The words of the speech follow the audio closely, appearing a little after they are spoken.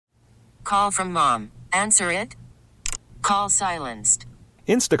call from mom. Answer it. Call silenced.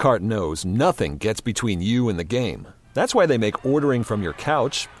 Instacart knows nothing gets between you and the game. That's why they make ordering from your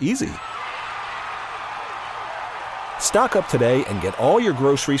couch easy. Stock up today and get all your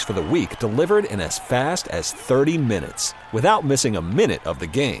groceries for the week delivered in as fast as 30 minutes without missing a minute of the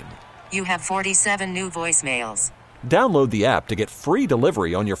game. You have 47 new voicemails. Download the app to get free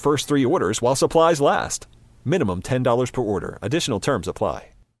delivery on your first 3 orders while supplies last. Minimum $10 per order. Additional terms apply.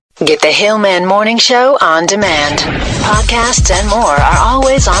 Get the Hillman Morning Show on demand. Podcasts and more are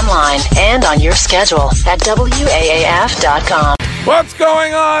always online and on your schedule at WAAF.com. What's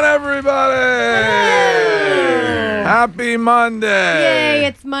going on, everybody? Hello. Happy Monday. Yay,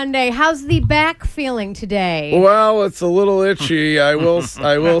 it's Monday. How's the back feeling today? Well, it's a little itchy. I will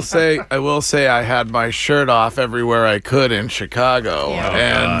say I had my shirt off everywhere I could in Chicago.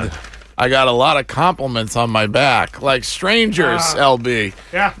 Yeah. And I got a lot of compliments on my back, like strangers, LB.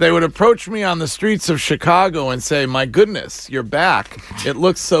 Yeah. They would approach me on the streets of Chicago and say, "My goodness, your back, it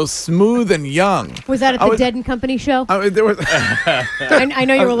looks so smooth and young." Was that at the Dead and Company show? There was I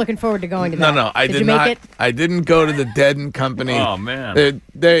know you were looking forward to going to that. No, I did you not. Make it? I didn't go to the Dead and Company. Oh man.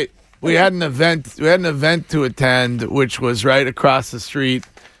 We had an event. We had an event to attend, which was right across the street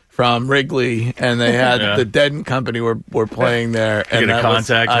from Wrigley, and they had the Dead and Company were playing there. You and get a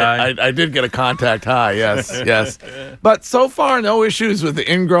contact high? I did get a contact high, yes. But so far, no issues with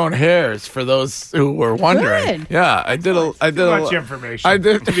the ingrown hairs for those who were wondering. Good. Yeah, I did Too much information. I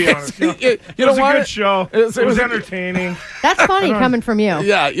did. To be honest, you it was a want good show. It was entertaining. That's funny coming from you.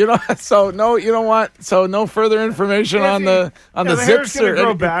 Yeah, so no, you don't want no further information on the the zips hair's gonna or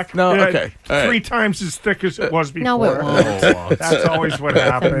grow back. No, Yeah, okay. All right. 3 times as thick as it was before. No, it won't. That's always what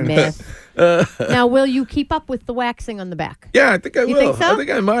happens. Myth. Now, will you keep up with the waxing on the back? Yeah, I think I will. think so? I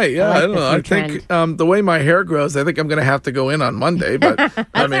think I might. Yeah, I like I don't know. this I new think the way my hair grows, I think I'm going to have to go in on Monday. But I mean,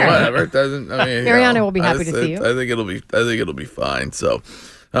 all right. whatever. It doesn't. I mean, Mariana will be happy to see you. I think it'll be fine. So,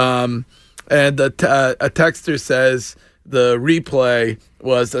 and a texter says the replay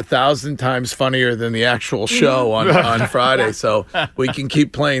was 1,000 times funnier than the actual show on Friday. So we can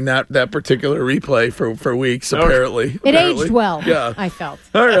keep playing that particular replay for weeks. Apparently, It aged well, Yeah, I felt.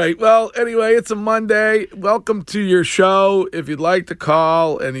 All right. Well, anyway, it's a Monday. Welcome to your show. If you'd like to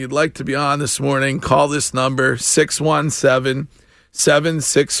call and you'd like to be on this morning, call this number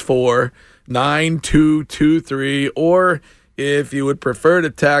 617-764-9223. Or if you would prefer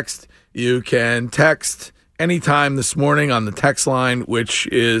to text, you can text anytime this morning on the text line, which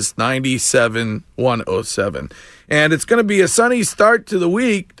is 97107. And it's going to be a sunny start to the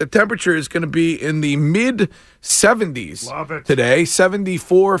week. The temperature is going to be in the mid-70s Love it. today,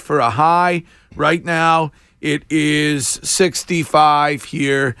 74 for a high. Right now, it is 65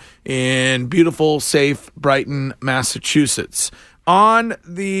 here in beautiful, safe Brighton, Massachusetts. On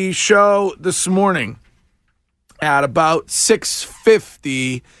the show this morning at about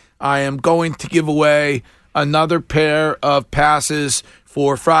 6:50, I am going to give away another pair of passes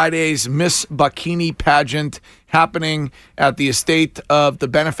for Friday's Miss Bikini pageant happening at the estate of the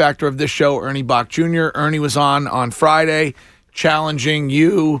benefactor of this show, Ernie Bach Jr. Ernie was on Friday challenging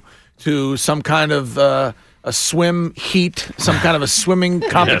you to some kind of a swim heat, some kind of a swimming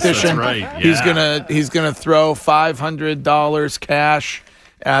competition. Yes, that's right. Yeah. He's gonna throw $500 cash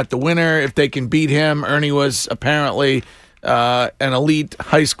at the winner if they can beat him. Ernie was apparently an elite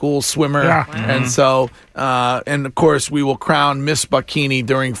high school swimmer. Yeah. And so, and of course, we will crown Miss Bikini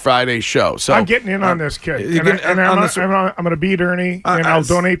during Friday's show. So I'm getting in on this, kid. I'm going to beat Ernie, and I'll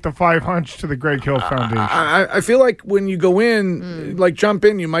donate the $500 to the Greg Hill Foundation. I feel like when you go in, like jump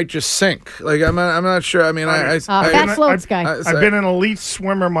in, you might just sink. Like I'm not sure. I mean, fat floats guy. I've been an elite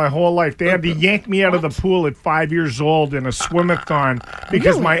swimmer my whole life. They had to yank me out of the pool at 5 years old in a swim-a-thon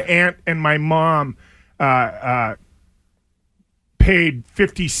because my aunt and my mom paid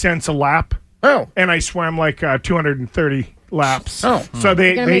 50 cents a lap. Oh. And I swam like 230 laps. Oh. So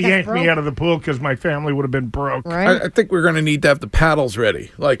they make us yanked me broke? out of the pool because my family would have been broke. Right? I think we're going to need to have the paddles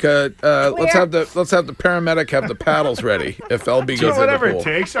ready. Like, let's have the paramedic have the paddles ready if LB goes in the Whatever pool. it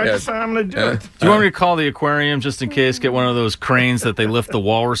takes, I'm going to do it. Do you want me to call the aquarium just in case? Get one of those cranes that they lift the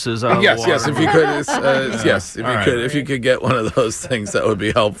walruses out of the water? Yes, if you could. If you could get one of those things, that would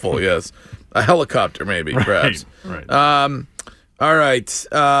be helpful. Yes, a helicopter maybe, perhaps. Right. All right.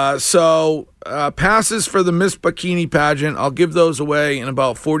 So passes for the Miss Bikini pageant. I'll give those away in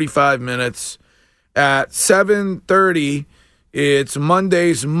about 45 minutes. At 7:30, it's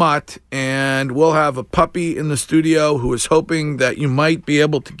Monday's Mutt, and we'll have a puppy in the studio who is hoping that you might be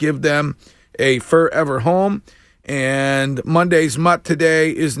able to give them a forever home. And Monday's mutt today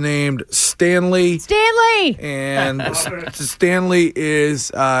is named Stanley. Stanley! And Stanley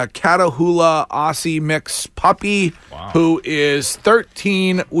is a Catahoula Aussie mix puppy who is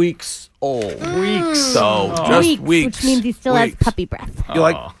 13 weeks old. So just weeks. Which means he still has weeks. puppy breath. Do you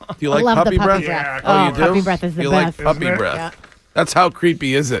like I love puppy the puppy breath? breath. Yeah, you do? Puppy breath is the you best. like puppy Isn't it? breath? Yeah. That's how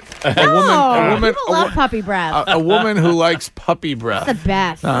creepy is it? A No, woman, people love puppy breath. a woman who likes puppy breath. the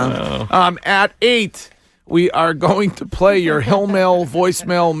best. At 8, we are going to play your Hill Mail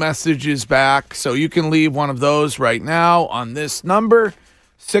voicemail messages back. So you can leave one of those right now on this number,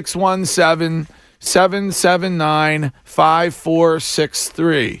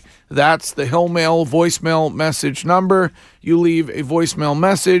 617-779-5463. That's the Hill Mail voicemail message number. You leave a voicemail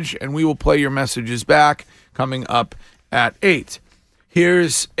message, and we will play your messages back coming up at 8.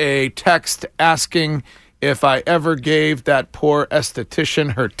 Here's a text asking if I ever gave that poor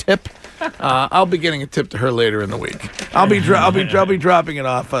esthetician her tip. I'll be getting a tip to her later in the week. I'll be dropping it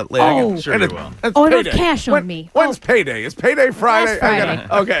off later. Oh. Sure you will. It's Oh, I have payday. cash on me. When's payday? Is payday Friday? Last Friday.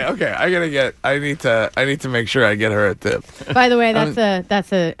 Okay. I need to make sure I get her a tip. By the way,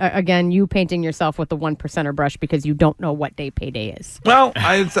 that's again you painting yourself with the 1%er brush because you don't know what day payday is. Well,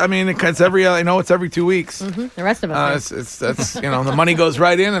 it's every. I know it's every 2 weeks. The rest of us. do. That's the money goes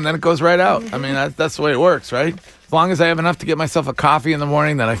right in and then it goes right out. I mean that's the way it works, right? As long as I have enough to get myself a coffee in the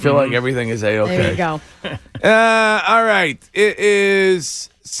morning, then I feel like everything is A-okay. There you go. All right. It is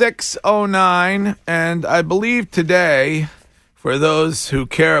 6:09, and I believe today, for those who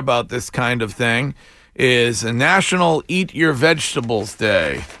care about this kind of thing, is a National Eat Your Vegetables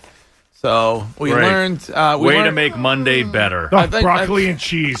Day. So we Great. learned. Way to make Monday better. Oh, broccoli and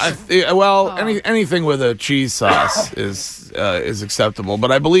cheese. Anything with a cheese sauce is acceptable.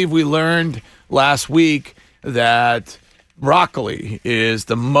 But I believe we learned last week that broccoli is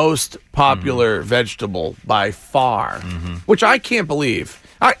the most popular vegetable by far, which I can't believe.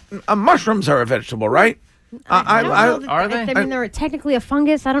 Mushrooms are a vegetable, right? Are they? I mean, they're technically a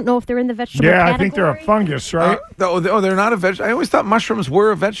fungus. I don't know if they're in the vegetable I think they're a category. fungus, right? They're not a vegetable. I always thought mushrooms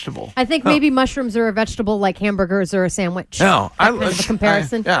were a vegetable. I think maybe mushrooms are a vegetable like hamburgers or a sandwich. No, That kind of a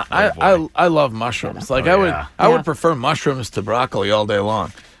comparison. I love mushrooms. Like I would Yeah. prefer mushrooms to broccoli all day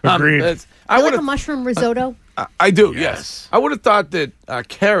long. Agreed. I You would like a have. mushroom risotto? I do. Yes. Yes. I would have thought that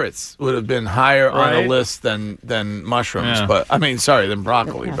carrots would have been higher on the Right. list than mushrooms. Yeah. But than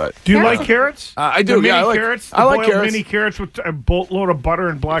broccoli. But Do you Carrots like carrots? I do. The Yeah, mini I like carrots. The I like boiled carrots. mini carrots with a boatload of butter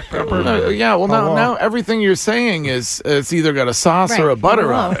and black pepper. Well, now everything you're saying is it's either got a sauce or Right. a butter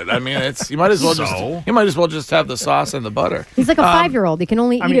Hello. on it. I mean, you might as well just have the sauce and the butter. He's like a 5-year-old. He can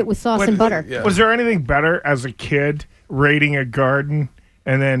only eat mean, it with sauce and butter. Yeah. Was there anything better as a kid raiding a garden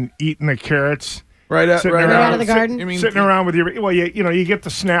and then eating the carrots? Right out Sitting around- Out of the garden? You mean Sitting around with you get the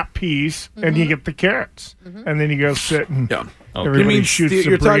snap peas and you get the carrots, and then you go sit and Yeah. everybody shoots the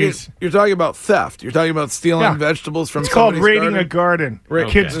you're breeze. talking about theft. You're talking about stealing Yeah. vegetables from It's called somebody's raiding garden? a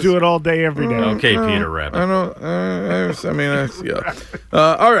garden. Kids do it all day, every day. Okay, Peter Rabbit. I don't. Yeah.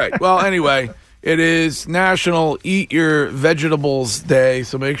 All right. Well, anyway, it is National Eat Your Vegetables Day,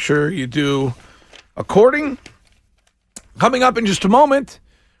 so make sure you do according. Coming up in just a moment,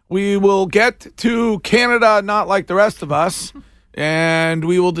 we will get to Canada, not like the rest of us, and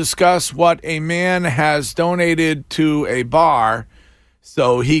we will discuss what a man has donated to a bar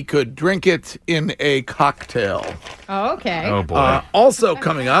so he could drink it in a cocktail. Oh, okay. Oh, boy. Also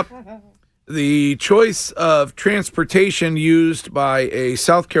coming up, the choice of transportation used by a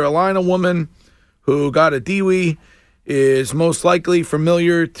South Carolina woman who got a DWI is most likely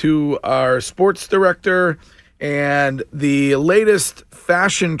familiar to our sports director, and the latest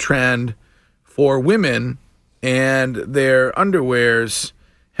fashion trend for women and their underwears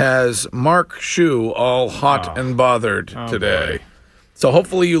has Mark Shoe all hot and bothered today. boy. So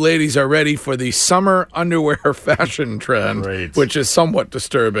hopefully you ladies are ready for the summer underwear fashion trend, Great. which is somewhat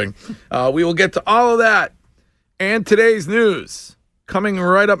disturbing. We will get to all of that and today's news coming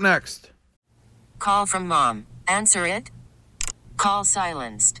right up next. Call from mom. Answer it. Call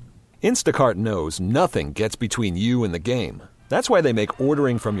silenced. Instacart knows nothing gets between you and the game. That's why they make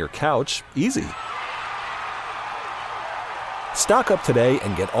ordering from your couch easy. Stock up today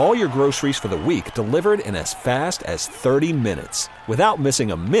and get all your groceries for the week delivered in as fast as 30 minutes without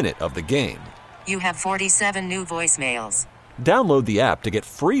missing a minute of the game. You have 47 new voicemails. Download the app to get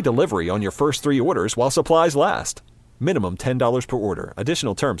free delivery on your first 3 orders while supplies last. Minimum $10 per order.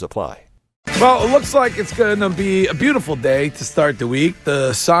 Additional terms apply. Well, it looks like it's going to be a beautiful day to start the week.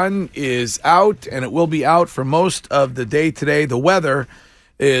 The sun is out, and it will be out for most of the day today. The weather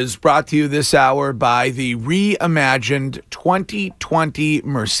is brought to you this hour by the reimagined 2020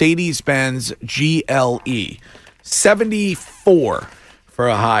 Mercedes-Benz GLE. 74 for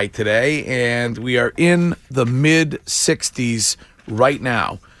a high today, and we are in the mid-60s right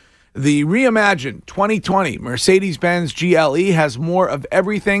now. The reimagined 2020 Mercedes-Benz GLE has more of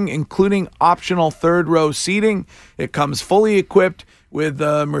everything, including optional third-row seating. It comes fully equipped with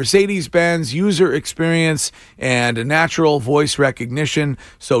the Mercedes-Benz user experience and natural voice recognition,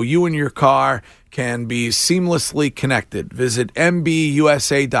 so you and your car can be seamlessly connected. Visit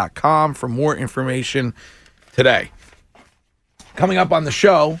mbusa.com for more information today. Coming up on the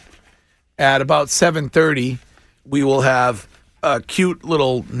show at about 7:30, we will have a cute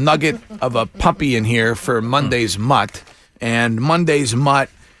little nugget of a puppy in here for Monday's Mutt. And Monday's Mutt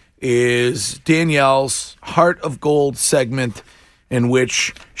is Danielle's Heart of Gold segment, in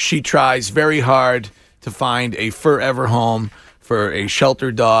which she tries very hard to find a forever home for a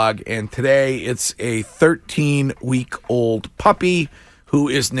shelter dog. And today it's a 13-week-old puppy who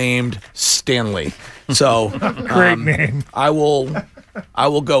is named Stanley. So Great name. I will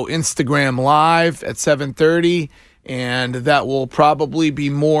go Instagram live at 7:30, and that will probably be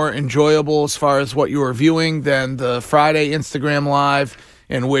more enjoyable as far as what you are viewing than the Friday Instagram live,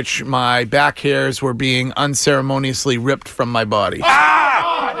 in which my back hairs were being unceremoniously ripped from my body.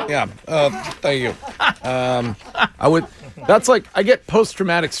 Ah! Yeah, thank you. That's like, I get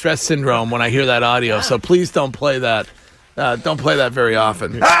post-traumatic stress syndrome when I hear that audio, so please don't play that. Don't play that very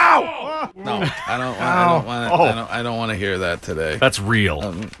often. Ow! No, I don't want to hear that today. That's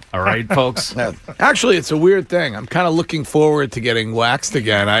real. All right, folks? Actually, it's a weird thing. I'm kind of looking forward to getting waxed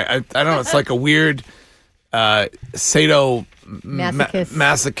again. I don't know. It's like a weird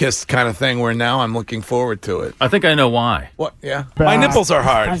masochist kind of thing where now I'm looking forward to it. I think I know why. What? Yeah. My nipples are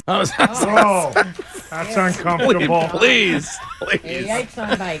hard. Oh, that's uncomfortable. Please. Yikes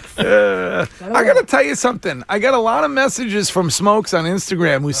on bikes. I got to tell you something. I got a lot of messages from Smokes on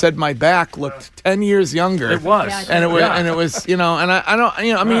Instagram who said my back looked 10 years younger. It was. Yeah, And it was, you know, and I don't,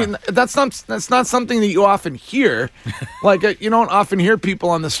 you know, I mean, that's not something that you often hear. Like, you don't often hear people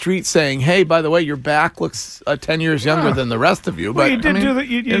on the street saying, "Hey, by the way, your back looks 10 years younger than the rest of you." Well, But you did do that.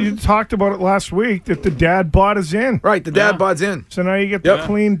 You talked about it last week that the dad bod is in. Right, the dad bod's in. So now you get the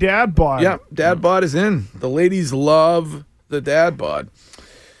clean dad bod. Yep, dad bod is in. The ladies love the dad bod.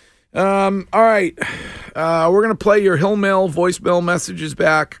 All right, we're gonna play your Hillmail voicemail messages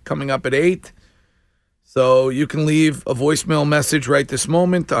back coming up at 8. So you can leave a voicemail message right this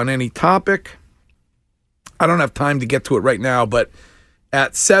moment on any topic. I don't have time to get to it right now, but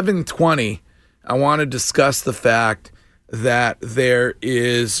at 7:20, I want to discuss the fact that there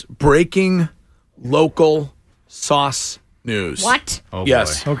is breaking local sauce news. What? Oh,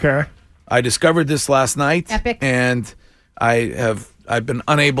 Yes. boy. Okay. I discovered this last night. Epic. And I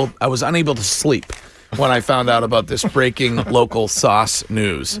was unable to sleep when I found out about this breaking local sauce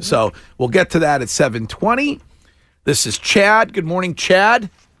news. So we'll get to that at 7:20. This is Chad. Good morning, Chad.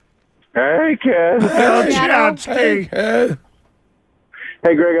 Hey, kid. Chadski.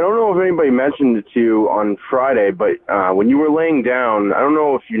 Hey, Greg, I don't know if anybody mentioned it to you on Friday, but when you were laying down, I don't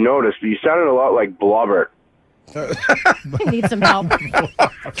know if you noticed, but you sounded a lot like Blobbert. Need some help.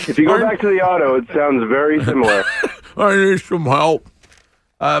 If you go back to the auto, it sounds very similar. I need some help.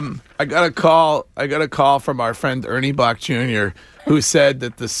 I got a call from our friend Ernie Bach Jr., who said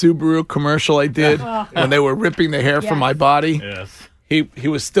that the Subaru commercial I did when they were ripping the hair from my body, Yes. he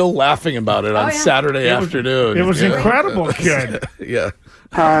was still laughing about it on Saturday afternoon. It was incredible, kid. Yeah.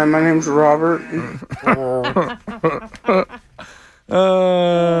 Hi, my name's Robert.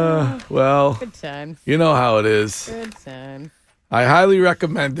 Well, Good times. you know how it is. Good times. I highly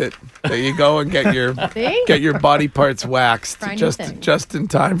recommend it that you go and get your See? get your body parts waxed Try new just things. in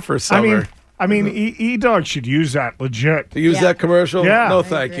time for summer. I mean, E-Dog should use that legit. To use Yeah. that commercial? Yeah. No, I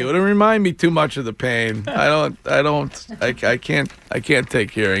thank agree. you. It'll remind me too much of the pain. I can't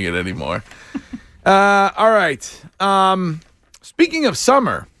take hearing it anymore. All right. Speaking of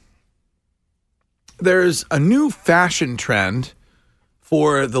summer, there's a new fashion trend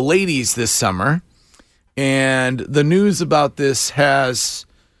for the ladies this summer, and the news about this has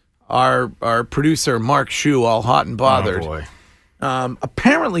our producer Mark Shue all hot and bothered. Oh, boy.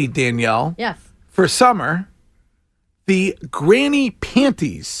 Apparently, Danielle, Yes. for summer, the granny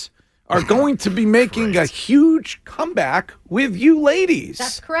panties are going to be making a huge comeback with you ladies.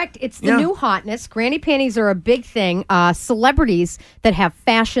 That's correct. It's the Yeah. new hotness. Granny panties are a big thing. Celebrities that have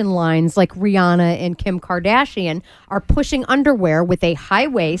fashion lines like Rihanna and Kim Kardashian are pushing underwear with a high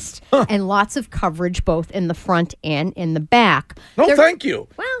waist and lots of coverage both in the front and in the back. No, They're- thank you.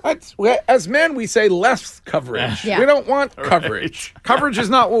 Well- As men, we say less coverage. Yeah. We don't want coverage. Coverage is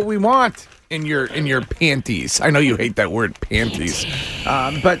not what we want in your panties. I know you hate that word, panties,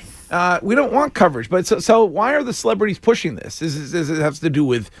 but We don't want coverage. But so why are the celebrities pushing this? Does it have to do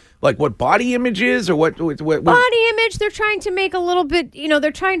with like what body image is or what? Body image? They're trying to make a little bit.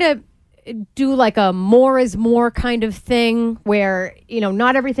 They're trying to do like a more is more kind of thing where,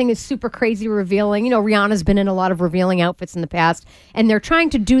 not everything is super crazy revealing. Rihanna's been in a lot of revealing outfits in the past, and they're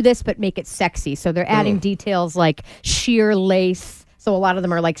trying to do this but make it sexy. So they're adding details like sheer lace. So a lot of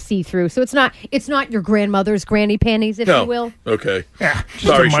them are like see-through. So it's not your grandmother's granny panties, if you will. Okay. Yeah,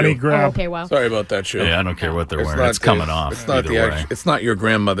 sorry, money grab. Oh, okay, well. Sorry about that, Shu. Yeah, I don't care what they're wearing. It's coming off. It's not either way. It's not your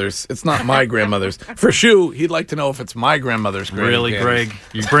grandmother's. It's not my grandmother's. For Shu, he'd like to know if it's my grandmother's granny Really, panties. Greg?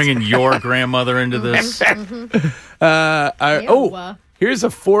 You're bringing your grandmother into this? Here's a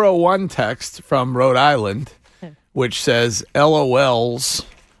 401 text from Rhode Island, which says, LOLs.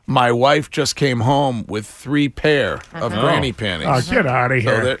 My wife just came home with 3 pair of granny panties. Oh, get out of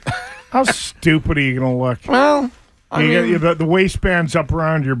here. How stupid are you going to look? Well, the waistband's up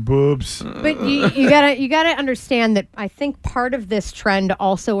around your boobs. But you gotta understand that I think part of this trend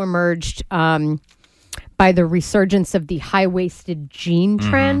also emerged by the resurgence of the high-waisted jean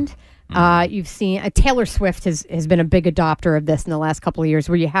trend. You've seen Taylor Swift has been a big adopter of this in the last couple of years,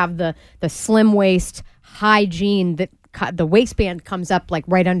 where you have the slim waist high jean that the waistband comes up like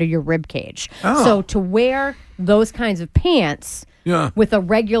right under your rib cage. Oh. So to wear those kinds of pants with a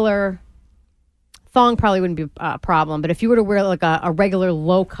regular thong probably wouldn't be a problem. But if you were to wear like a regular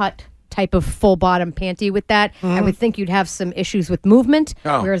low cut type of full bottom panty with that, I would think you'd have some issues with movement.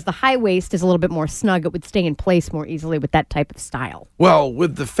 Whereas the high waist is a little bit more snug. It would stay in place more easily with that type of style. Well,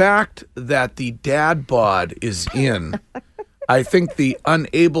 with the fact that the dad bod is in, I think the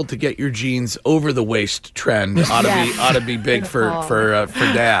unable to get your jeans over the waist trend ought to be big for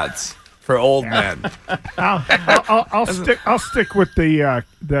dads, for old men. I'll stick with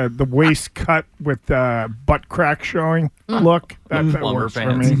the waist cut with butt crack showing look. That works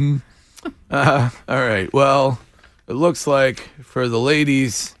for me. All right. Well, it looks like for the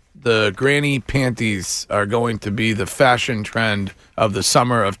ladies, the granny panties are going to be the fashion trend of the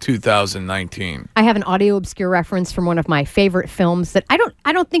summer of 2019. I have an audio obscure reference from one of my favorite films that I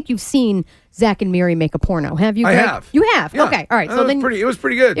don't think you've seen. Zach and Miri make a porno. Have you? Greg? I have. You have? Yeah. Okay. All right. So it was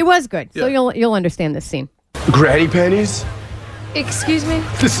pretty good. It was good. Yeah. So you'll understand this scene. Granny panties? Excuse me?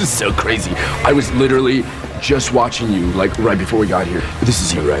 This is so crazy. I was literally just watching you, like, right before we got here. This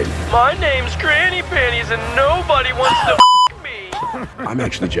is you, right? My name's Granny Panties and nobody wants to me. I'm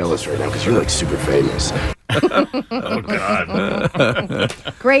actually jealous right now because you're, like, super famous. Oh, God.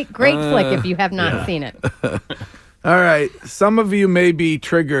 Great flick if you have not seen it. All right. Some of you may be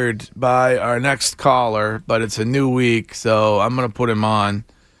triggered by our next caller, but it's a new week, so I'm going to put him on.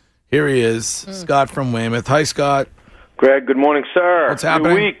 Here he is, Scott from Weymouth. Hi, Scott. Greg, good morning, sir. What's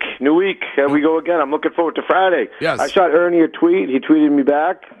happening? New week. Here we go again. I'm looking forward to Friday. Yes. I shot Ernie a tweet. He tweeted me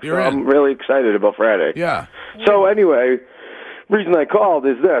back. You're so in. I'm really excited about Friday. Yeah. So anyway, reason I called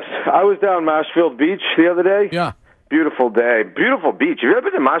is this. I was down Marshfield Beach the other day. Yeah. Beautiful day. Beautiful beach. Have you ever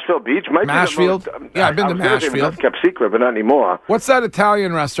been to Marshfield Beach? Might Marshfield? Be the most, Yeah, I've been to I was gonna say Marshfield. that's kept secret, but not anymore. What's that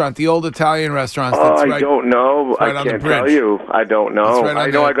Italian restaurant, the old Italian restaurant? I don't know. right I on the can't tell bridge. you. I don't know. That's right on I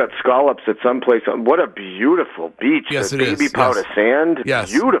know the- I got scallops at some place. What a beautiful beach. Yes, the it is. baby powder Yes. sand.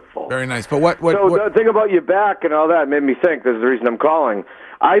 Yes. Beautiful. Very nice. But what So the thing about your back and all that made me think. This is the reason I'm calling.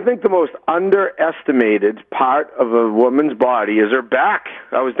 I think the most underestimated part of a woman's body is her back.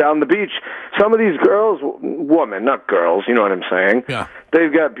 I was down the beach. Some of these girls, women, not girls, you know what I'm saying? Yeah.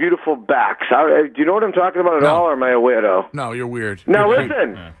 They've got beautiful backs. Do you know what I'm talking about at No. all, or am I a weirdo? No, you're weird. Now You're-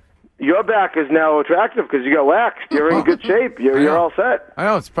 listen, your back is now attractive because you got waxed. You're in good shape. You're all set. I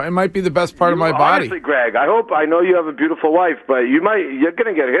know it might be the best part of my body. Honestly, Greg, I know you have a beautiful wife, but you're going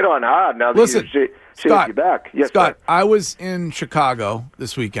to get hit on hard now that Listen, you shaved Scott, your back. Yes, Scott, sir. I was in Chicago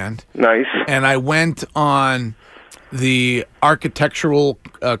this weekend. Nice. And I went on the architectural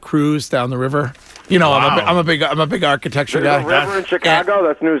cruise down the river. You know, I'm a big architecture There's guy. a river in Chicago.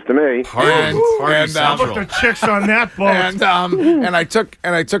 That's news to me. Party How Central. about the chicks on that boat? And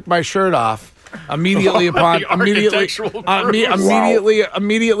I took my shirt off immediately upon The architectural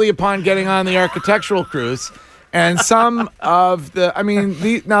immediately upon getting on the architectural cruise. And some of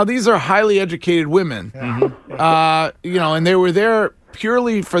these are highly educated women, and they were there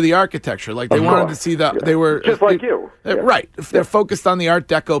purely for the architecture. Like they wanted to see they were Just like you. Right. They're focused on the Art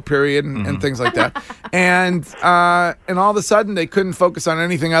Deco period and things like that. And all of a sudden they couldn't focus on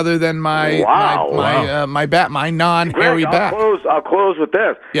anything other than my non-hairy Greg, back. I'll close with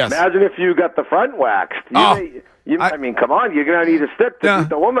this. Yes. Imagine if you got the front waxed. You I mean, come on, you're going to need a stick to beat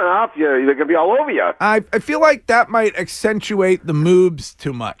the woman off. They're going to be all over you. I feel like that might accentuate the moobs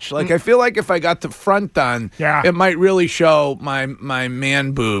too much. Like, I feel like if I got the front done, it might really show my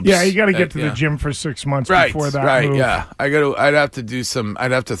man boobs. Yeah, you got to get to the gym for 6 months before that. Right, move. yeah. I'd have to do some.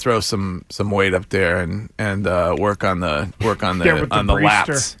 I'd have to throw some weight up there and work on the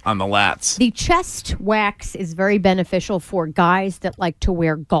lats. The chest wax is very beneficial for guys that like to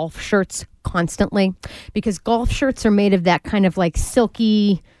wear golf shirts constantly, because golf shirts are made of that kind of like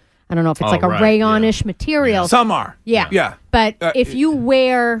silky, I don't know if it's like a rayon-ish material. Some are. Yeah. But if you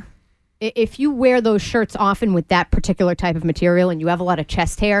wear those shirts often with that particular type of material and you have a lot of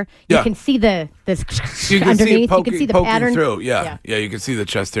chest hair, you can see the underneath. You can see the pattern through. Yeah, you can see the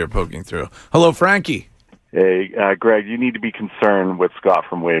chest hair poking through. Hello, Frankie. Hey, Greg, you need to be concerned with Scott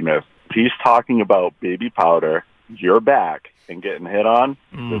from Weymouth. He's talking about baby powder. You're back and getting hit on.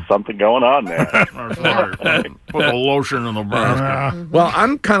 There's something going on there. Put the lotion in the basket. Well,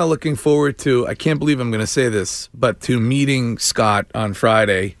 I'm kind of looking forward to, I can't believe I'm going to say this, but to meeting Scott on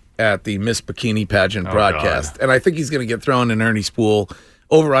Friday at the Miss Bikini Pageant broadcast. God. And I think he's going to get thrown in Ernie's pool.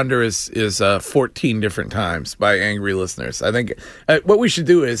 Over under is 14 different times by angry listeners. I think what we should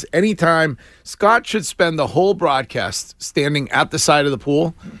do is anytime, Scott should spend the whole broadcast standing at the side of the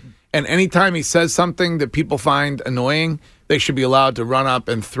pool. And anytime he says something that people find annoying, they should be allowed to run up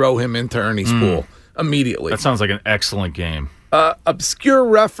and throw him into Ernie's pool immediately. That sounds like an excellent game. Obscure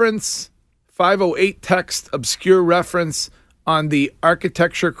reference, 508 text, obscure reference on the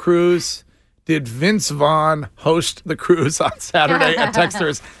architecture cruise. Did Vince Vaughn host the cruise on Saturday at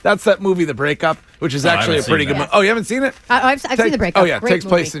Texters? That's that movie, The Breakup, which is actually a pretty good movie. Oh, you haven't seen it? I've seen The Breakup. Oh, yeah. It takes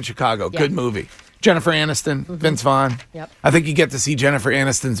movie. place in Chicago. Yeah. Good movie. Jennifer Aniston, Vince Vaughn. Yep. I think you get to see Jennifer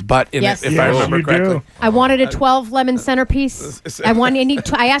Aniston's butt in Yes. it, if I remember correctly. Do. I wanted a 12 lemon centerpiece.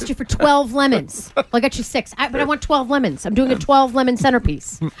 I asked you for 12 lemons. Well, I got you 6, but I want 12 lemons. I'm doing a 12 lemon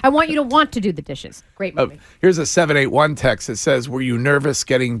centerpiece. I want you to want to do the dishes. Great movie. Here's a 781 text that says, "Were you nervous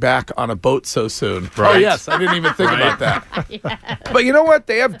getting back on a boat so soon?" Right. Oh, yes. I didn't even think about that. But you know what?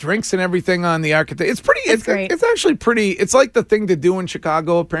 They have drinks and everything on the architect. It's pretty. It's great. It's actually pretty. It's like the thing to do in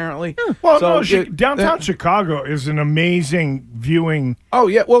Chicago, apparently. Well, downtown Chicago is an amazing viewing. Oh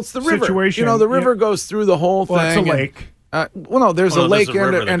yeah, well it's the river. Situation. You know, the river goes through the whole thing. Well, it's a lake. There's a lake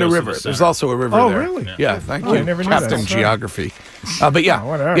there's and a river. There's also a river there. Oh, really? Yeah, thank you. I never knew Captain that. Geography. But yeah,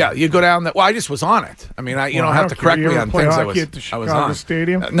 whatever. yeah, you go down that. Well, I just was on it. I mean, you don't have to correct me on things I was. At the I was Chicago on.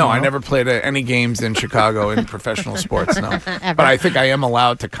 Stadium? No, I never played any games in Chicago in professional sports. No, but I think I am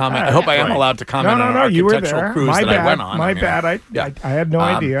allowed to comment. I hope I am allowed to comment on an architectural cruise that I went on. My bad. I had no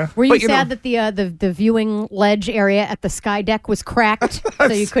idea. Were you sad that the viewing ledge area at the sky deck was cracked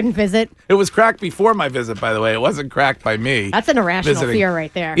so you couldn't visit? It was cracked before my visit, by the way. It wasn't cracked by me. That's an irrational visiting. fear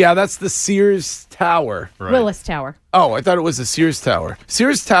right there. Yeah, that's the Sears Tower. Right. Willis Tower. Oh, I thought it was the Sears Tower.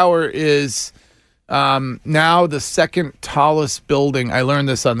 Sears Tower is now the second tallest building. I learned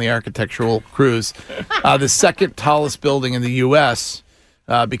this on the architectural cruise. The second tallest building in the U.S.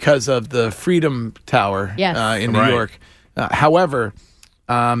 Because of the Freedom Tower in New York. However,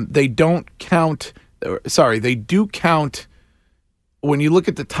 they don't count. Sorry, they do count when you look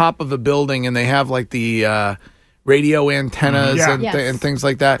at the top of a building and they have like the radio antennas and things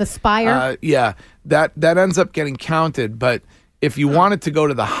like that. The spire? That ends up getting counted. But if you wanted to go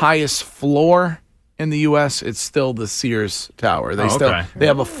to the highest floor in the U.S., it's still the Sears Tower. They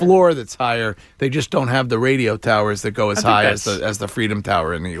have a floor that's higher. They just don't have the radio towers that go as high as the Freedom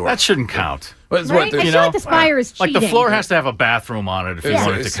Tower in New York. That shouldn't count. Right? I feel like the spire is cheating. Like the floor has to have a bathroom on it if you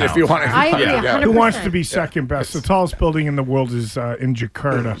want it to count. If you want I agree 100%. Who wants to be second best? The tallest building in the world is in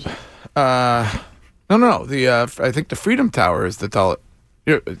Jakarta. No. I think the Freedom Tower is the tallest.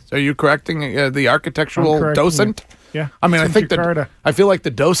 Are you correcting the architectural docent? Yeah. I mean, I think Jakarta. I feel like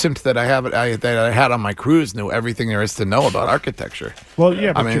the docent that I had on my cruise knew everything there is to know about architecture. Well,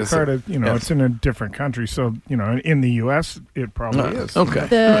 yeah, but Jakarta, it's in a different country, so in the U.S. it probably is. Okay.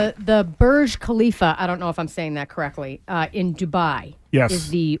 The Burj Khalifa, I don't know if I'm saying that correctly, in Dubai is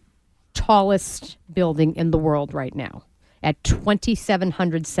the tallest building in the world right now at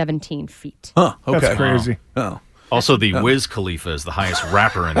 2,717 feet. Huh, okay. That's crazy. Oh. Also, the Wiz Khalifa is the highest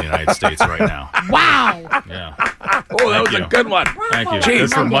rapper in the United States right now. Wow. Yeah. Oh, that was a good one. Thank you. Jeez,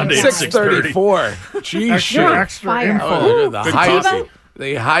 That's for Monday at 6:34. Jeez, Extra info.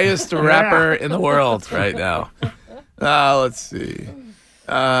 The highest rapper in the world right now. Let's see.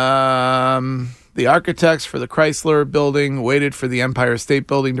 The architects for the Chrysler Building waited for the Empire State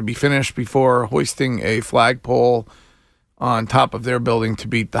Building to be finished before hoisting a flagpole on top of their building to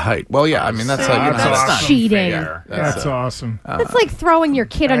beat the height. Well, yeah, I mean, that's like, That's cheating. That's awesome. That's like throwing your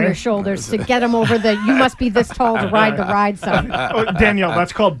kid on your shoulders to get him over the you must be this tall to ride the ride sign. Danielle,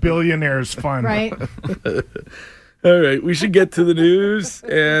 that's called billionaires fun. Right? All right, we should get to the news.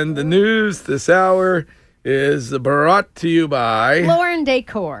 And the news this hour is brought to you by Floor &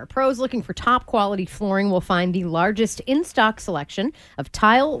 Decor. Pros looking for top quality flooring will find the largest in-stock selection of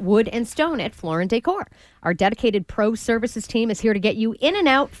tile, wood, and stone at Floor & Decor. Our dedicated pro services team is here to get you in and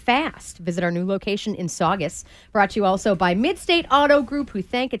out fast. Visit our new location in Saugus. Brought to you also by Midstate Auto Group, who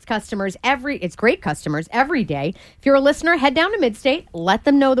thank its great customers every day. If you're a listener, head down to Midstate, let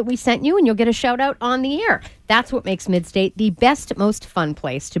them know that we sent you, and you'll get a shout out on the air. That's what makes Midstate the best, most fun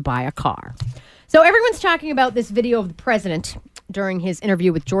place to buy a car. So everyone's talking about this video of the president during his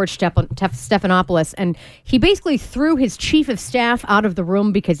interview with George Stephanopoulos, and he basically threw his chief of staff out of the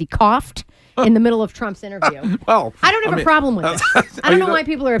room because he coughed in the middle of Trump's interview. Well, I don't have a problem with this. I don't know why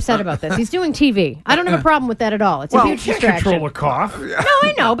people are upset about this. He's doing TV. I don't have a problem with that at all. It's a huge distraction. Control a cough. No,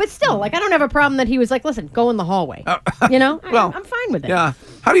 I know, but still, I don't have a problem that he was like, listen, go in the hallway. I'm fine with it. Yeah.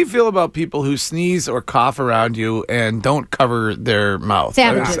 How do you feel about people who sneeze or cough around you and don't cover their mouth?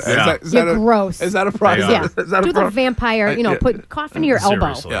 Savages. You're gross. Is that a problem? Yeah. Is that Do the vampire, put cough into your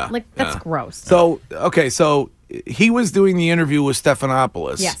elbow. Seriously. Like, that's gross. So he was doing the interview with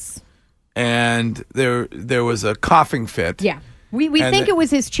Stephanopoulos. Yes. And there was a coughing fit. Yeah. We think it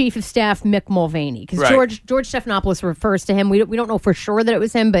was his chief of staff, Mick Mulvaney, because George Stephanopoulos refers to him. We don't know for sure that it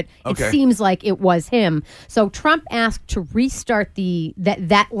was him, but it seems like it was him. So Trump asked to restart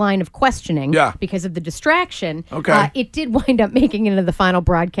that line of questioning because of the distraction. Okay. It did wind up making it into the final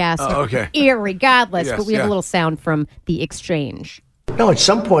broadcast, irregardless, but we have a little sound from the exchange. No, at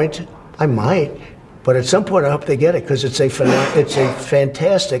some point, I might. But at some point, I hope they get it because it's a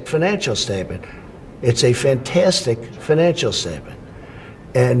fantastic financial statement. It's a fantastic financial statement.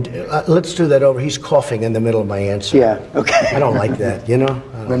 And let's do that over. He's coughing in the middle of my answer. Yeah, okay. I don't like that, you know?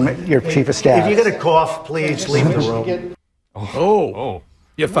 Your chief of staff. If you're going to cough, please leave the room. Oh.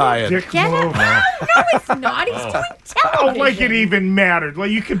 You're fired. Get it? No, it's not. He's doing television. Like it even mattered. Like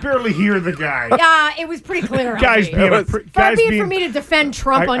you could barely hear the guy. Yeah, it was pretty clear. Far be it for me to defend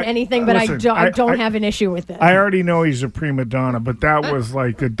Trump on anything, but listen, I don't have an issue with it. I already know he's a prima donna, but that was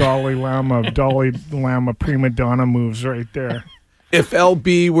like the Dalai Lama prima donna moves right there. If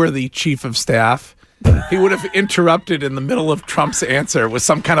LB were the chief of staff, he would have interrupted in the middle of Trump's answer with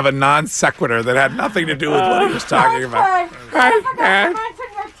some kind of a non sequitur that had nothing to do with what he was talking about.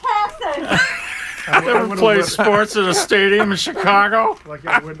 Ever play sports at a stadium in Chicago? Like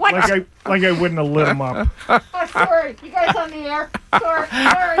I wouldn't have lit him up. Oh, sorry. You guys on the air? Sorry.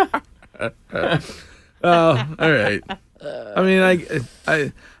 Oh, all right. I mean,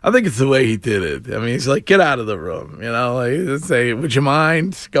 I think it's the way he did it. I mean, he's like, get out of the room, like say, would you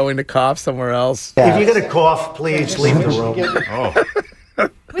mind going to cough somewhere else? If you're going to cough, please leave the room.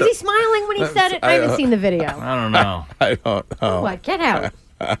 Was he smiling when he said it? I haven't seen the video. I don't know. I don't know. What? Get out.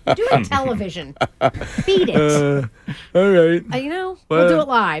 You're doing television. Beat it. All right. We'll do it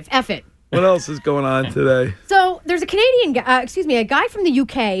live. F it. What else is going on today? So there's a Canadian guy, a guy from the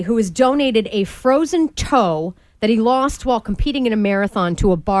UK who has donated a frozen toe that he lost while competing in a marathon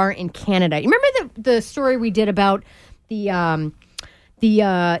to a bar in Canada. You remember the story we did about the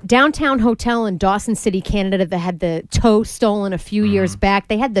downtown hotel in Dawson City, Canada, that had the toe stolen a few years back?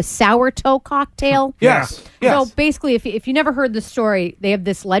 They had the sour toe cocktail. Yes. So basically, if you never heard the story, they have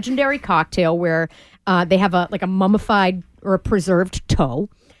this legendary cocktail where they have a mummified or a preserved toe.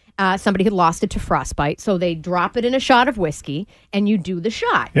 Somebody had lost it to frostbite, so they drop it in a shot of whiskey, and you do the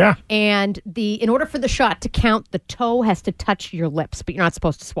shot. Yeah. And in order for the shot to count, the toe has to touch your lips, but you're not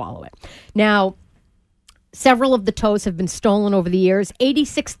supposed to swallow it. Now, several of the toes have been stolen over the years.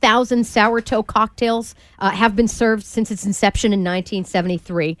 86,000 sour toe cocktails have been served since its inception in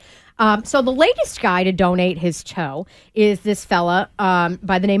 1973. So the latest guy to donate his toe is this fella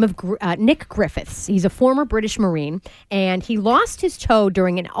by the name of Nick Griffiths. He's a former British Marine, and he lost his toe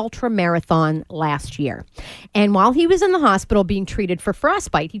during an ultra marathon last year. And while he was in the hospital being treated for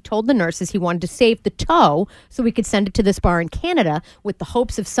frostbite, he told the nurses he wanted to save the toe so he could send it to this bar in Canada with the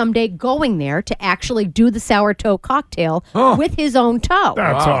hopes of someday going there to actually do the sour toe cocktail with his own toe.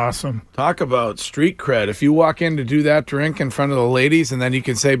 That's awesome. Talk about street cred. If you walk in to do that drink in front of the ladies, and then you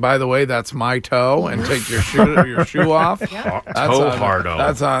can say, by the way, that's my toe, and take your shoe off. Yeah. Toe hardo.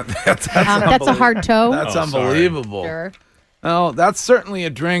 That's a hard toe. That's unbelievable. Sure. Oh, that's certainly a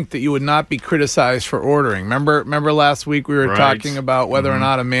drink that you would not be criticized for ordering. Remember last week we were talking about whether or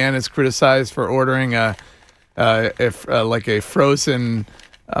not a man is criticized for ordering a frozen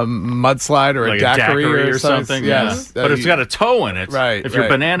a mudslide or like a daiquiri or something. Yes. But it's got a toe in it. Right. If your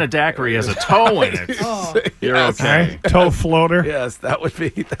banana daiquiri has a toe in it, you're okay. Toe floater. Yes, that would be.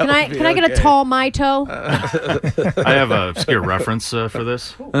 Can I get a tall my toe? I have a obscure reference for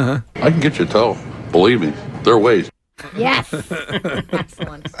this. I can get you a toe. Believe me, there are ways. Yes.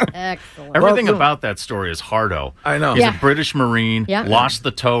 Excellent. Everything about that story is hardo. I know. He's a British Marine, Yeah. lost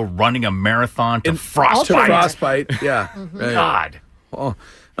the toe running a marathon to frostbite. To frostbite. Yeah. Right. God. Well,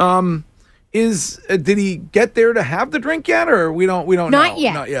 did he get there to have the drink yet, or we don't know? Not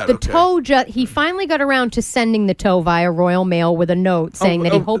yet. Not yet. The okay. toe he finally got around to sending the toe via Royal Mail with a note saying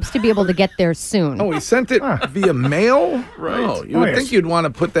that he hopes to be able to get there soon. Oh, he sent it via mail? Right. Oh, you would think you'd want to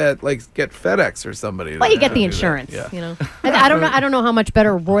put that, get FedEx or somebody. Well, you get the insurance, you know. I don't know how much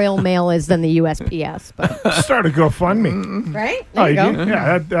better Royal Mail is than the USPS, but Start a GoFundMe. right? There you go.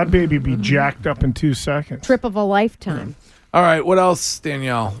 Yeah, that baby be jacked up in 2 seconds. Trip of a lifetime. All right, what else,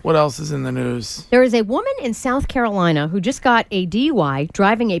 Danielle? What else is in the news? There is a woman in South Carolina who just got a DUI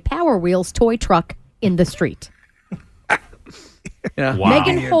driving a Power Wheels toy truck in the street. Yeah. Wow.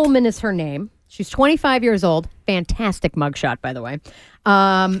 Megan Holman is her name. She's 25 years old. Fantastic mugshot, by the way.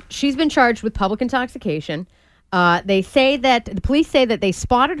 She's been charged with public intoxication. The police say that they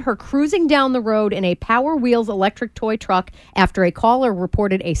spotted her cruising down the road in a Power Wheels electric toy truck after a caller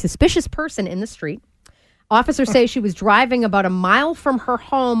reported a suspicious person in the street. Officers say she was driving about a mile from her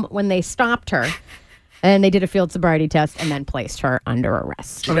home when they stopped her, and they did a field sobriety test and then placed her under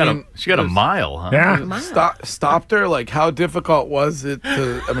arrest. She got a mile, huh? Yeah. Stopped her? How difficult was it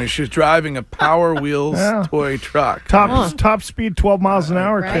to... she was driving a Power Wheels toy truck. Top speed, 12 miles an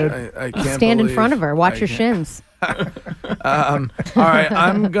hour, Right. kid. I can't Stand in believe- front of her. Watch I your can't- shins. All right,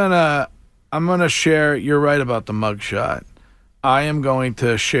 I'm gonna share... You're right about the mugshot. I am going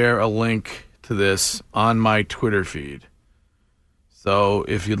to share a link to this on my Twitter feed. So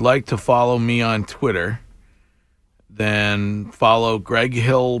if you'd like to follow me on Twitter, then follow Greg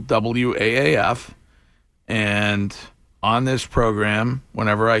Hill WAAF. And on this program,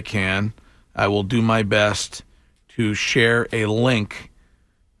 whenever I can, I will do my best to share a link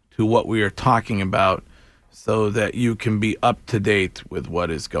to what we are talking about so that you can be up to date with what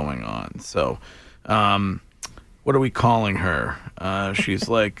is going on. So, what are we calling her? She's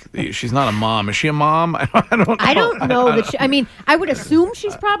she's not a mom. Is she a mom? I don't know. I don't know that I would assume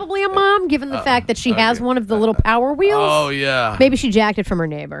she's probably a mom, given the fact that she has one of the little Power Wheels. Oh, yeah. Maybe she jacked it from her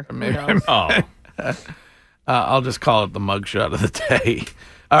neighbor. Maybe. Oh. I'll just call it the mugshot of the day.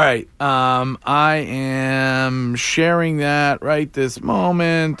 All right. I am sharing that right this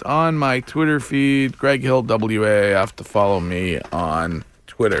moment on my Twitter feed, Greg Hill WAAF, to follow me on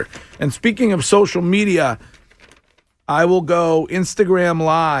Twitter. And speaking of social media, I will go Instagram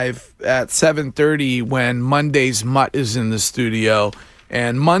Live at 7:30 when Monday's Mutt is in the studio.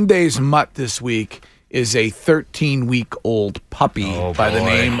 And Monday's Mutt this week is a 13-week-old puppy by the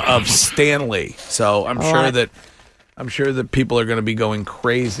name of Stanley. So I'm sure that people are going to be going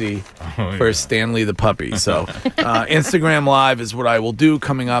crazy for Stanley the puppy. So Instagram Live is what I will do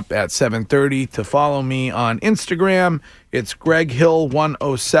coming up at 7:30. To follow me on Instagram, it's Greg Hill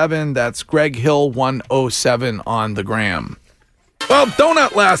 107. That's Greg Hill 107 on the gram. Well,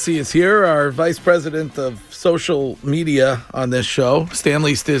 Donut Lassie is here, our vice president of social media on this show,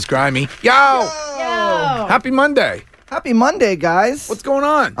 Stanley Stiz Grimy. Yo! Happy Monday. Happy Monday, guys. What's going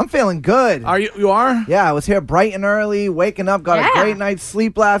on? I'm feeling good. Are you are? Yeah, I was here bright and early, waking up, got a great night's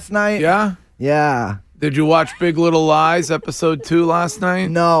sleep last night. Yeah? Yeah. Did you watch Big Little Lies episode 2 last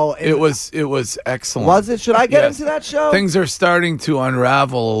night? No. It was excellent. Was it? Should I get into that show? Things are starting to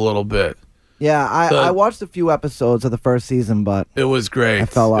unravel a little bit. Yeah, I watched a few episodes of the first season, but it was great. I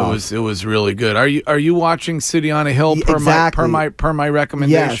fell off. It was really good. Are you watching City on a Hill per my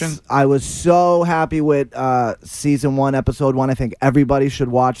recommendation? Yes, I was so happy with season 1, episode 1. I think everybody should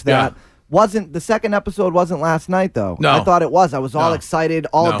watch that. Yeah. The second episode wasn't last night though. No. I thought it was. I was all excited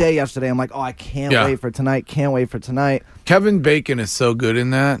all No. day yesterday. I'm like, I can't wait for tonight. Can't wait for tonight. Kevin Bacon is so good in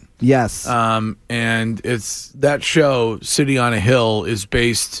that. Yes. And it's that show, City on a Hill, is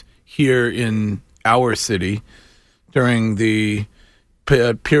based here in our city during the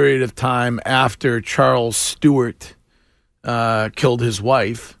period of time after Charles Stewart killed his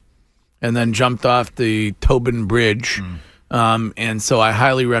wife and then jumped off the Tobin Bridge. And so I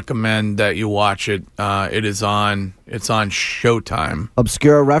highly recommend that you watch it. It's on Showtime.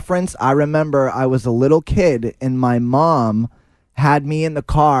 Obscure reference. I remember I was a little kid and my mom had me in the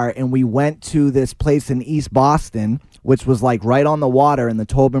car and we went to this place in East Boston which was like right on the water, and the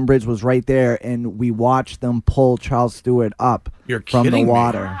Tobin Bridge was right there, and we watched them pull Charles Stewart up from the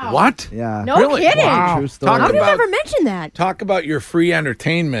water. Me. What? Yeah. No Really? kidding. Wow. True story. How do you never mention that? Talk about your free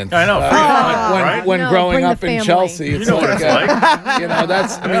entertainment. I know. When No, growing bring up the in family. Chelsea, it's You know what like, it's you know,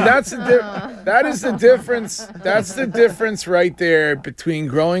 that is the difference. That's the difference right there between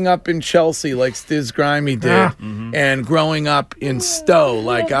growing up in Chelsea, like Stiz Grimy did, and growing up in Stowe,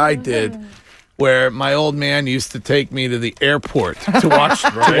 like I did. Where my old man used to take me to the airport to watch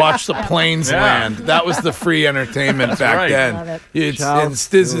the planes land. That was the free entertainment back then. It's, in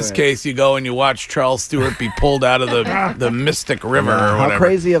Stiz's case, you go and you watch Charles Stewart be pulled out of the Mystic River or whatever. How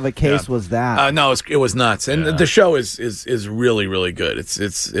crazy of a case was that? No, it was nuts, and the show is really, really good.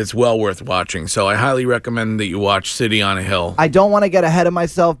 It's well worth watching. So I highly recommend that you watch City on a Hill. I don't want to get ahead of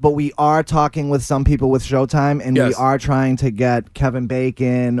myself, but we are talking with some people with Showtime, and we are trying to get Kevin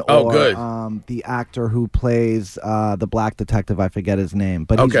Bacon or the actor who plays the black detective. I forget his name,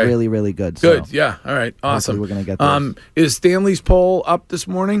 but he's really, really good. Good, so yeah. All right, awesome. We're gonna get this. Is Stanley's poll up this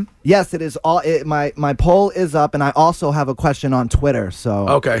morning? Yes, it is. My poll is up, and I also have a question on Twitter.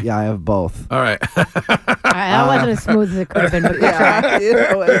 So yeah, I have both. All right. That wasn't as smooth as it could have been. But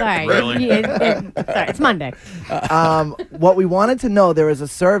sorry. Really? Sorry, it's Monday. What we wanted to know, there is a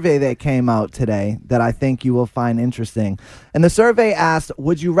survey that came out today that I think you will find interesting. And the survey asked,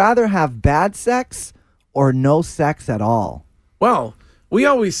 would you rather have bad sex or no sex at all? Well, we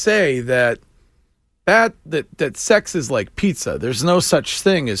always say that sex is like pizza. There's no such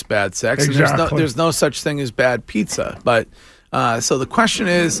thing as bad sex. Exactly. And there's no such thing as bad pizza. But so the question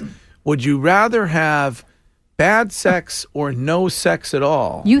is, would you rather have bad sex or no sex at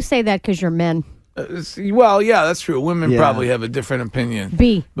all? You say that because you're men. Well, yeah, that's true. Women probably have a different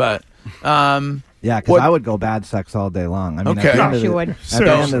opinion. But yeah, because I would go bad sex all day long. I mean, at the end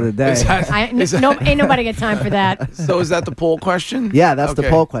of the day, ain't nobody got time for that. So is that the poll question? Yeah, that's the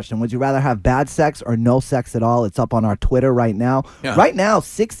poll question. Would you rather have bad sex or no sex at all? It's up on our Twitter right now. Yeah. Right now,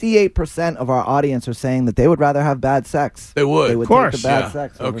 68% of our audience are saying that they would rather have bad sex. They would. They would of course. take the bad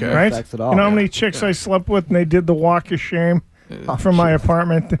sex over no right? sex at all. You know how many chicks I slept with and they did the walk of shame from my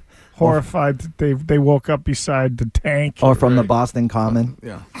apartment? Horrified that they woke up beside the tank. Or from the Boston Common.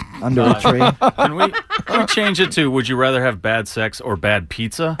 Yeah. Under a tree. Can we change it to, would you rather have bad sex or bad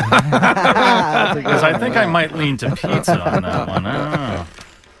pizza? Because I think I might lean to pizza on that one. I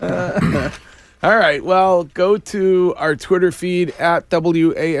don't know. All right. Well, go to our Twitter feed at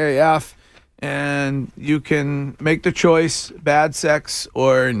WAAF, and you can make the choice, bad sex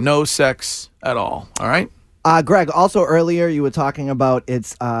or no sex at all. All right? Greg, also earlier you were talking about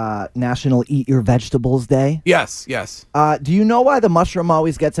it's National Eat Your Vegetables Day. Yes. Do you know why the mushroom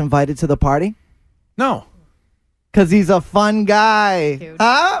always gets invited to the party? No. Because he's a fun guy. Dude.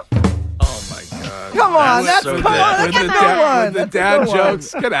 Huh? Oh, my God. Come on, That's a good one. With the dad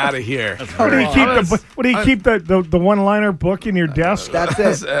jokes, get out of here. What do you keep the one-liner book in your desk?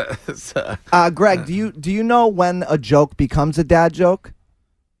 That's it. Greg, do you know when a joke becomes a dad joke?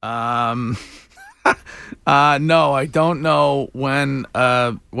 No, I don't know when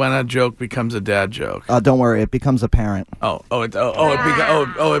a joke becomes a dad joke. Don't worry, it becomes apparent.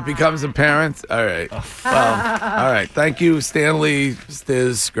 It becomes apparent. All right. Well, all right. Thank you, Stanley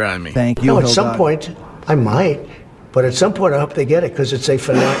Stiz Grimy. Thank you. No, at some point I might, but at some point I hope they get it because it's a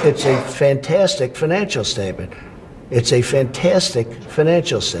fantastic financial statement. It's a fantastic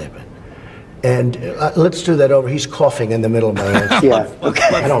financial statement. And let's do that over. He's coughing in the middle of my answer. Yeah.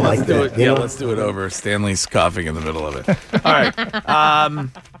 Okay. I don't like that. Let's do it over. Stanley's coughing in the middle of it. All right.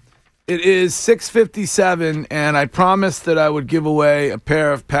 It is 6:57, and I promised that I would give away a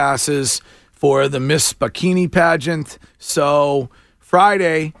pair of passes for the Miss Bikini pageant. So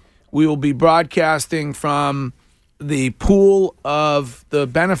Friday, we will be broadcasting from the pool of the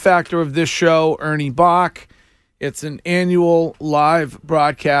benefactor of this show, Ernie Bach. It's an annual live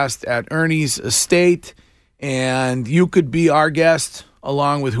broadcast at Ernie's estate, and you could be our guest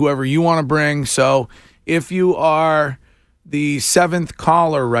along with whoever you want to bring. So if you are the 7th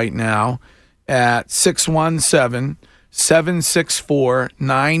caller right now at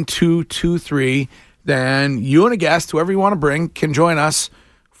 617-764-9223, then you and a guest, whoever you want to bring, can join us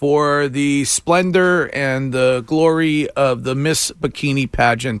for the splendor and the glory of the Miss Bikini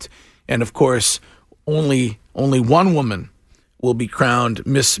pageant. And, of course, only one woman will be crowned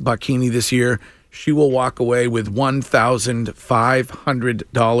Miss Bikini this year. She will walk away with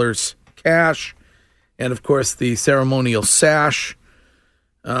 $1,500 cash and, of course, the ceremonial sash.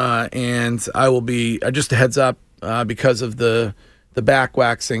 And I will be, just a heads up, because of the back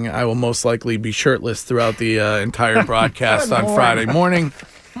waxing, I will most likely be shirtless throughout the entire broadcast on Friday morning.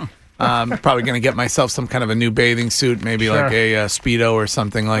 Probably going to get myself some kind of a new bathing suit, maybe like a Speedo or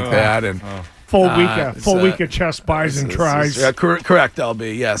something like that. And full week of chest buys and tries. Correct,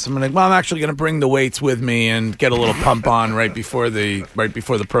 LB. Yes, I'm actually going to bring the weights with me and get a little pump on right before the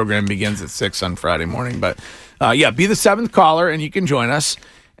program begins at 6 on Friday morning. But be the 7th caller, and you can join us.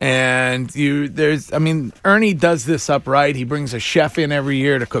 And Ernie does this up right. He brings a chef in every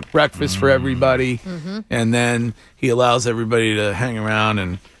year to cook breakfast for everybody, and then he allows everybody to hang around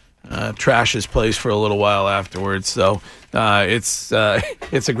and trash his place for a little while afterwards. So it's a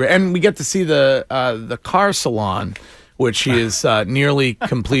great, and we get to see the car salon, which he is nearly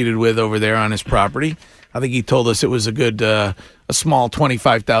completed with over there on his property. I think he told us it was a good, a small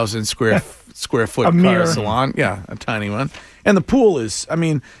 25,000 square foot car salon. Yeah, a tiny one. And the pool is,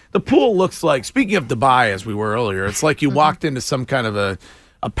 the pool looks like, speaking of Dubai, as we were earlier, it's like you walked into some kind of a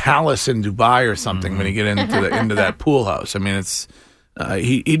palace in Dubai or something when you get into that pool house. It's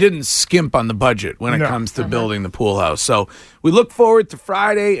he didn't skimp on the budget when it comes to building the pool house. So we look forward to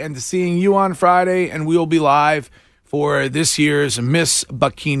Friday and to seeing you on Friday, and we will be live for this year's Miss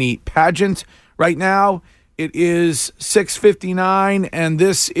Bikini pageant. Right now, it is 6:59, and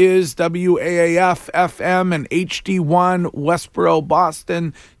this is WAAF FM and HD1 Westboro,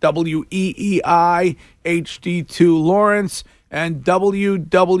 Boston, WEEI HD2 Lawrence, and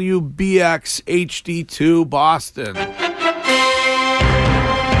WWBX HD2 Boston.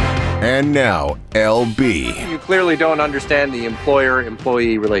 And now, LB. You clearly don't understand the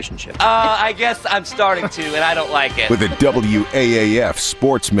employer-employee relationship. I guess I'm starting to, and I don't like it. With a WAAF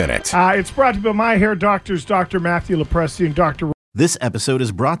Sports Minute. It's brought to you by My Hair Doctors, Dr. Matthew Lepresti and Dr. This episode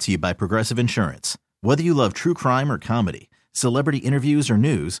is brought to you by Progressive Insurance. Whether you love true crime or comedy, celebrity interviews or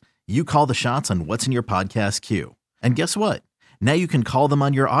news, you call the shots on what's in your podcast queue. And guess what? Now you can call them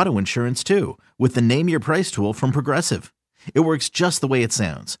on your auto insurance, too, with the Name Your Price tool from Progressive. It works just the way it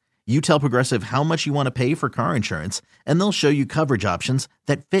sounds. You tell Progressive how much you want to pay for car insurance, and they'll show you coverage options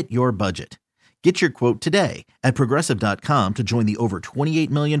that fit your budget. Get your quote today at Progressive.com to join the over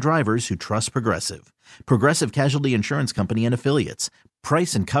 28 million drivers who trust Progressive. Progressive Casualty Insurance Company and Affiliates.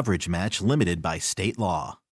 Price and coverage match limited by state law.